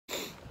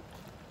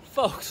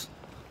Folks,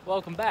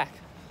 welcome back.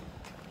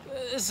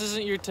 This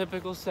isn't your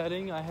typical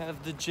setting. I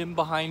have the gym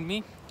behind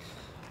me,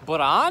 but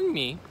on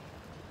me,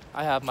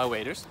 I have my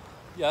waders.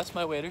 Yes,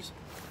 my waders.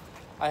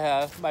 I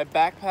have my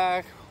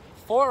backpack,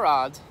 4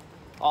 rods,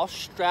 all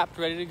strapped,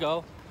 ready to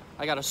go.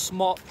 I got a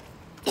small,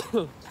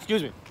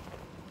 excuse me,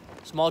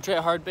 small tray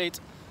of hard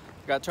baits.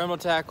 I got terminal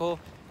tackle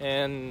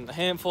and a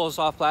handful of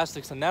soft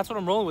plastics, and that's what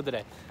I'm rolling with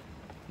today.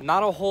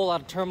 Not a whole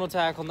lot of terminal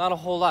tackle, not a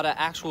whole lot of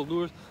actual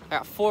lures. I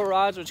got 4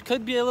 rods, which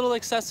could be a little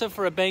excessive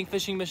for a bank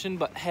fishing mission,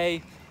 but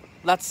hey,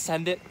 let's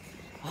send it.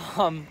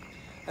 And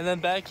then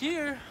back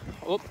here,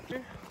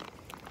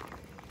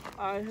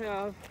 I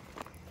have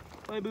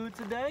my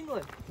boots a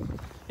dangling.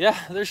 Yeah,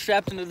 they're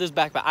strapped into this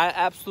backpack. I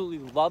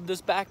absolutely love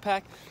this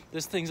backpack.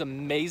 This thing's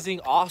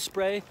amazing.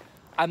 Osprey.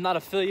 I'm not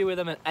affiliated with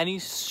them in any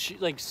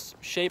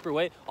shape or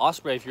way.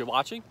 Osprey, if you're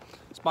watching,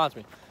 sponsor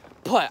me.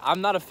 But I'm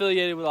not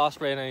affiliated with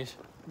Osprey in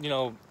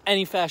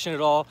any fashion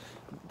at all.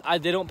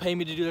 They don't pay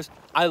me to do this.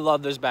 I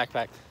love this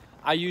backpack.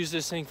 I use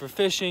this thing for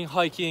fishing,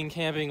 hiking,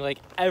 camping, like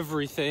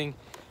everything,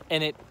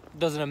 and it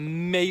does an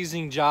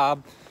amazing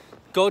job.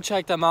 Go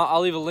check them out. I'll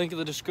leave a link in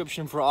the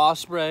description for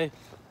Osprey.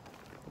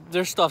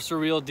 Their stuff's a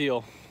real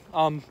deal.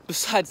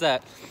 Besides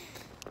that,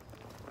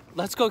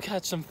 let's go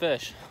catch some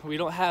fish. We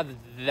don't have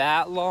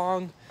that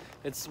long.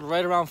 It's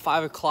right around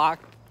 5 o'clock,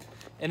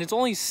 and it's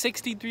only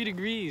 63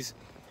 degrees.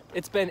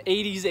 It's been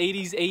 80s,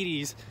 80s,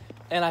 80s,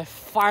 and I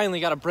finally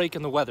got a break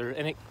in the weather,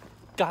 and it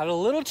got a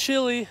little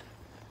chilly.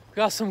 We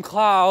got some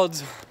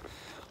clouds.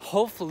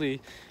 Hopefully,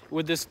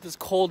 with this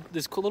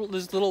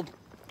little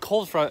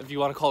cold front, if you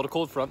want to call it a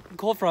cold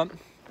front,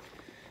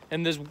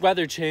 and this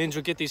weather change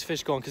will get these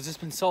fish going, because it's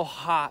been so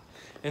hot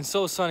and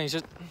so sunny.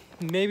 Just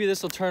maybe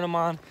this will turn them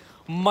on.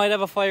 Might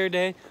have a fire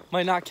day,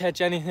 might not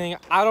catch anything.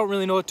 I don't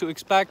really know what to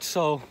expect,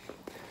 so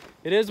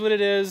it is what it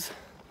is.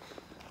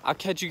 I'll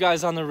catch you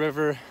guys on the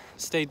river.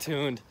 Stay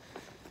tuned.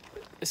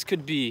 This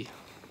could be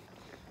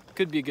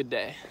a good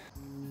day.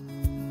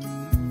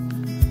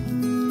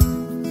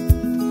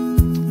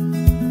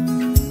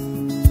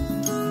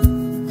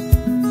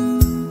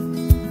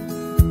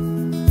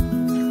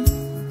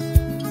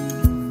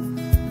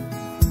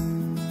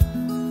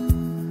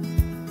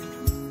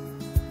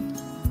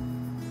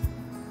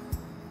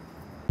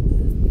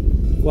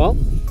 Well,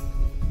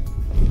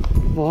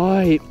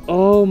 bite.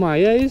 Oh my,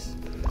 yeah, he's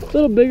a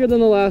little bigger than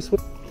the last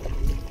one.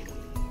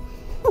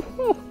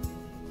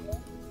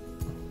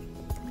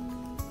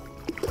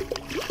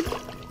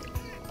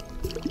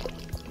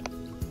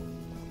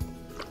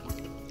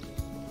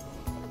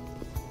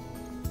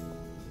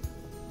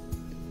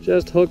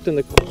 Just hooked in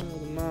the corner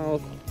of the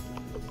mouth.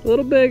 A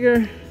little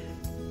bigger.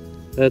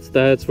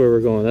 That's where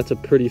we're going. That's a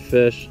pretty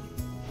fish.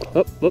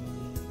 Up, up.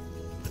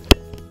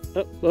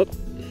 Up, up.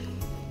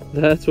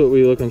 That's what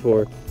we're looking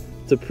for.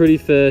 It's a pretty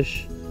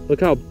fish.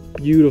 Look how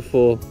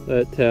beautiful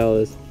that tail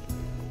is.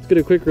 Let's get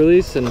a quick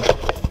release and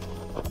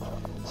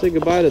say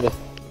goodbye to the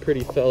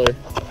pretty feller.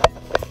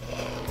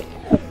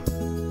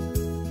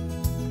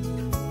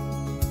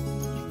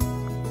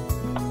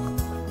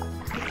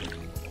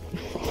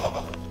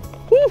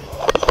 Woo!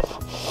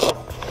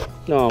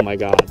 Oh my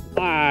god.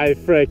 I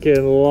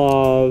freaking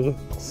love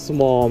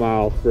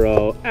smallmouth,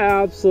 bro.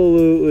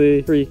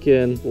 Absolutely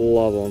freaking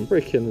love them.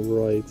 Freaking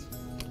right.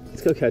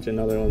 Let's go catch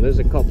another one. There's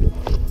a couple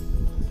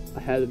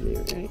ahead of me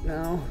right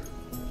now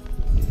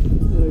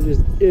that are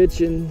just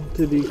itching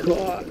to be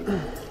caught.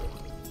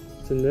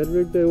 It's a Ned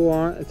Rig they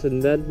want. It's a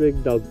Ned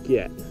Rig they'll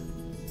get.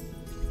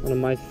 One of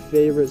my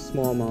favorite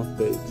smallmouth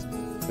baits.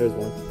 There's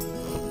one.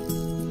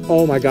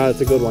 Oh my god,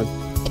 it's a good one.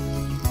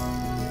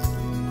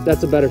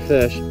 That's a better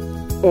fish.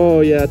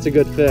 Oh yeah, it's a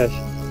good fish.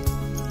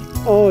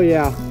 Oh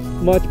yeah,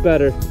 much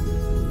better.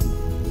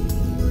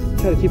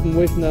 Try to keep him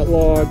away from that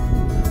log.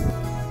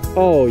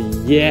 Oh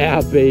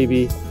yeah,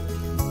 baby.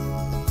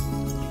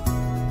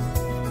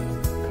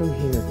 Come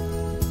here.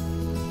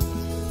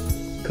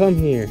 Come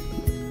here.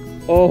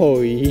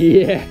 Oh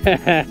yeah.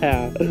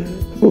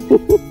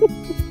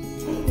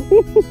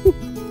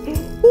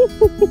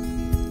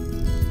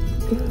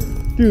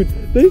 Dude,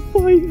 they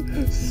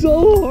fight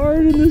so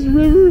hard in this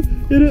river,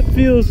 and it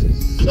feels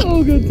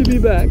so good to be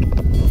back.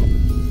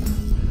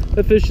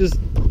 That fish is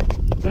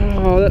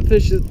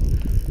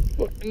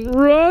fucking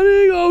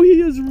running. Oh,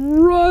 he is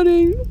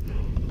running.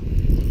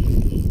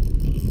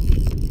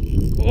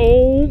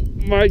 Oh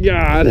my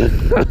god.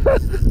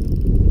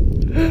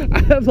 I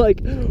have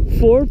like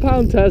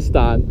 4-pound test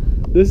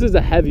on. This is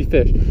a heavy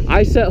fish.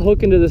 I set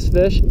hook into this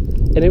fish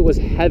and it was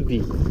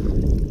heavy.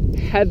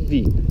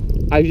 Heavy.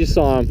 I just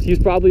saw him. He was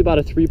probably about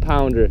a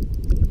 3-pounder.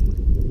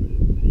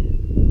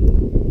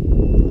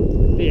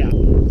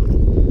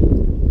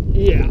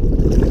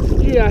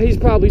 Yeah, he's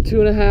probably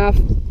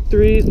 2.5,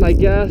 3 is my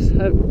guess.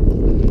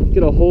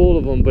 Get a hold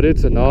of him, but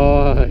it's a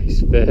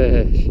nice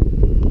fish.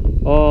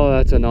 Oh,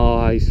 that's a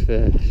nice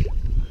fish.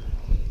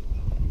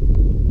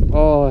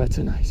 Oh, that's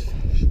a nice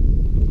fish.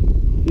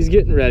 He's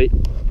getting ready.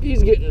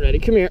 He's getting ready.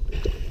 Come here.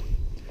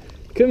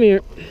 Come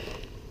here.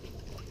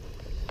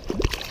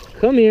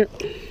 Come here.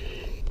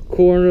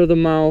 Corner of the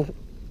mouth.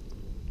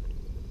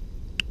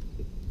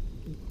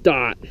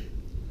 dot.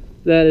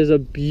 That is a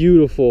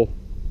beautiful,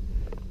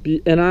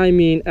 and I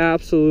mean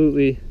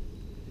absolutely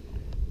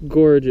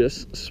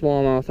gorgeous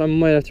smallmouth. I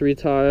might have to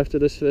retie after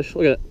this fish.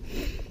 Look at it.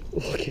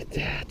 Look at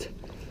that.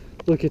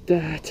 Look at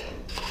that.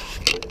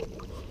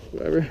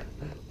 Whatever.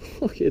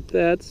 Look at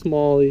that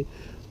smallie.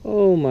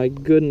 Oh my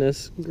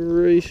goodness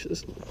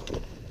gracious.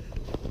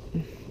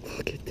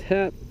 Look at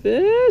that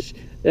fish.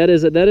 That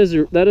is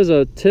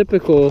a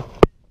typical,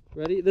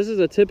 ready? This is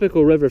a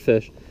typical river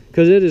fish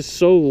because it is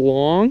so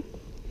long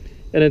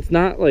and it's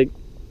not like,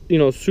 you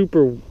know,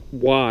 super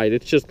wide.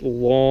 It's just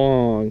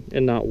long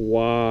and not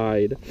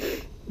wide.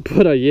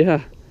 But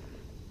yeah,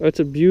 that's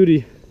a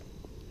beauty.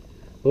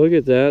 Look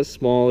at that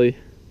smallie.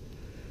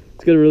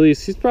 It's gonna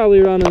release. He's probably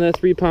around in that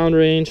 3-pound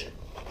range.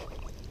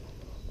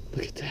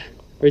 Look at that,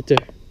 right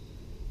there.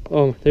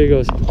 Oh, there he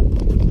goes.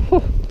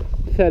 Oh,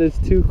 that is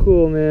too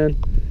cool, man.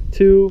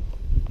 Too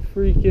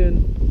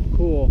freaking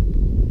cool.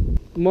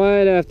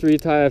 Might have to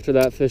retie after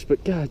that fish,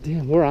 but god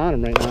damn, we're on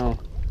him right now.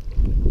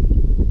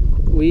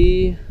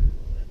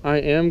 I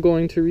am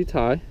going to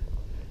retie.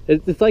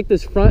 It's like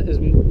this front is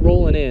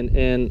rolling in,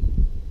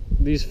 and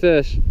these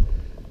fish,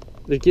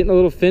 they're getting a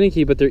little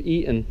finicky, but they're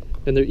eating.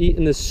 And they're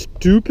eating this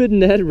stupid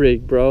Ned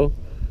Rig, bro.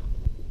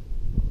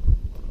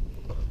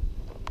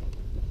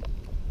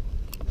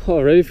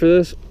 Oh, ready for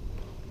this?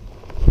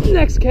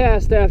 Next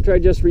cast after I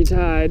just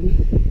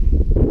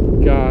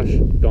retied. Gosh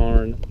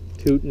darn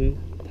tootin'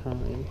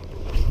 time.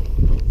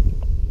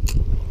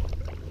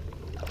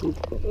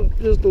 Up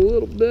just a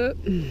little bit.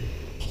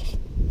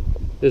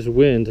 This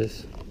wind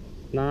is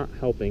not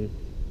helping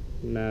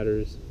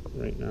matters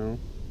right now.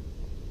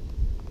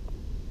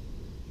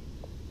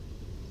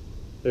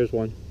 There's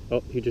one.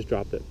 Oh, he just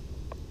dropped it.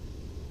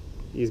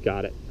 He's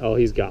got it. Oh,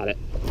 he's got it.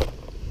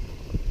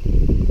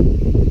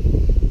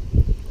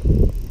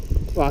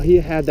 Wow, he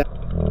had that.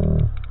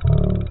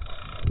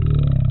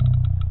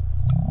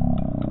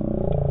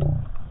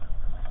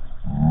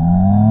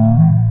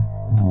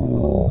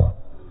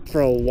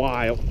 For a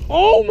while.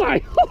 Oh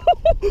my!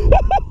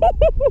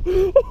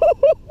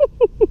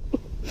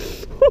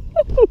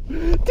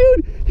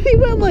 Dude, he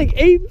went like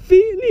 8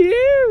 feet in the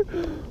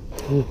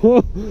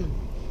air.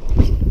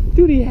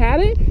 Dude, he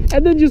had it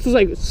and then just was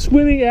like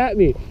swimming at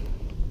me.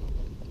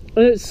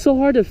 And it's so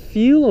hard to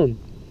feel him.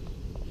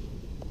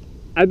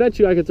 I bet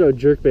you I could throw a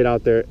jerkbait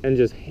out there and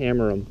just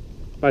hammer him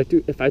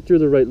if I threw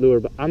the right lure,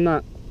 but I'm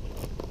not.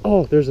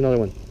 Oh, there's another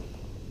one.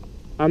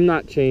 I'm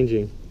not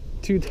changing.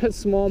 Dude, that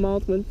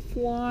smallmouth went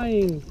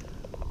flying.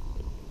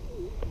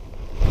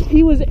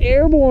 He was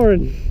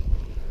airborne.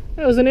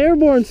 That was an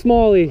airborne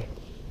smallie.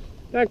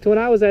 Back to when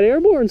I was at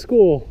airborne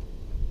school.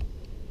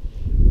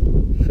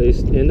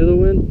 Faced into the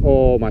wind.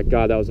 Oh my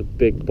god, that was a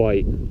big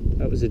bite.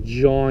 That was a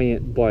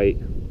giant bite.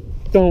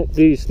 Don't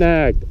be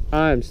snagged.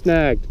 I'm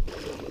snagged.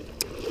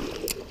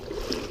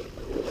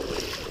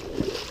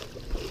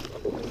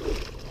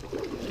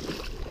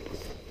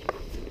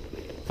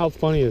 How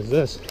funny is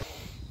this?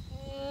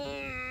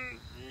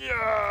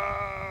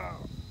 Yeah.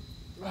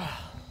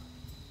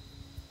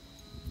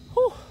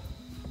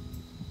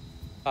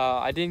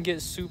 I didn't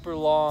get super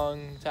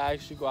long to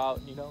actually go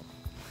out,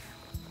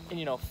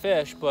 and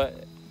fish,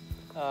 but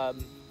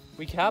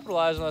we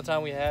capitalized on the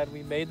time we had.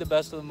 We made the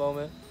best of the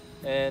moment,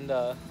 and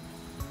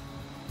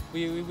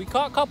we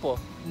caught a couple.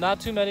 Not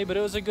too many, but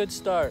it was a good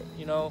start.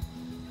 You're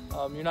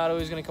not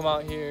always gonna come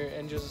out here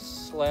and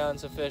just lay on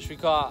some fish. We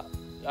caught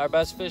our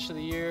best fish of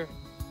the year,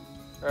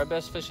 or our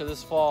best fish of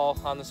this fall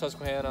on the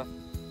Susquehanna.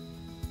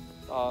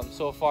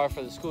 So far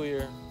for the school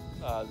year,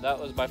 that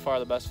was by far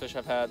the best fish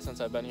I've had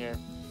since I've been here.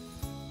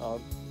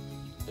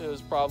 It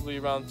was probably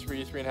around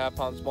 3.5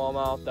 pound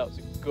smallmouth. That was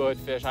a good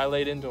fish. I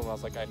laid into him. I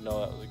was like, I know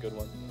that was a good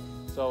one.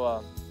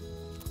 So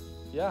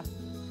yeah,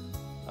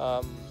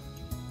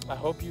 I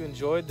hope you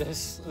enjoyed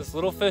this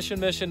little fishing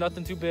mission.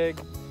 Nothing too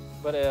big,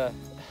 but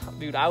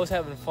dude, I was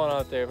having fun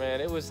out there,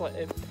 man. It was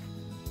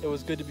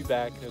good to be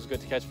back. It was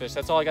good to catch fish.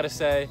 That's all I gotta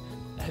say.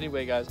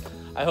 Anyway, guys,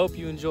 I hope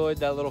you enjoyed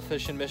that little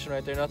fishing mission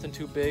right there. Nothing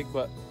too big,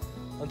 but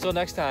until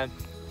next time,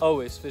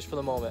 always fish for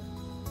the moment.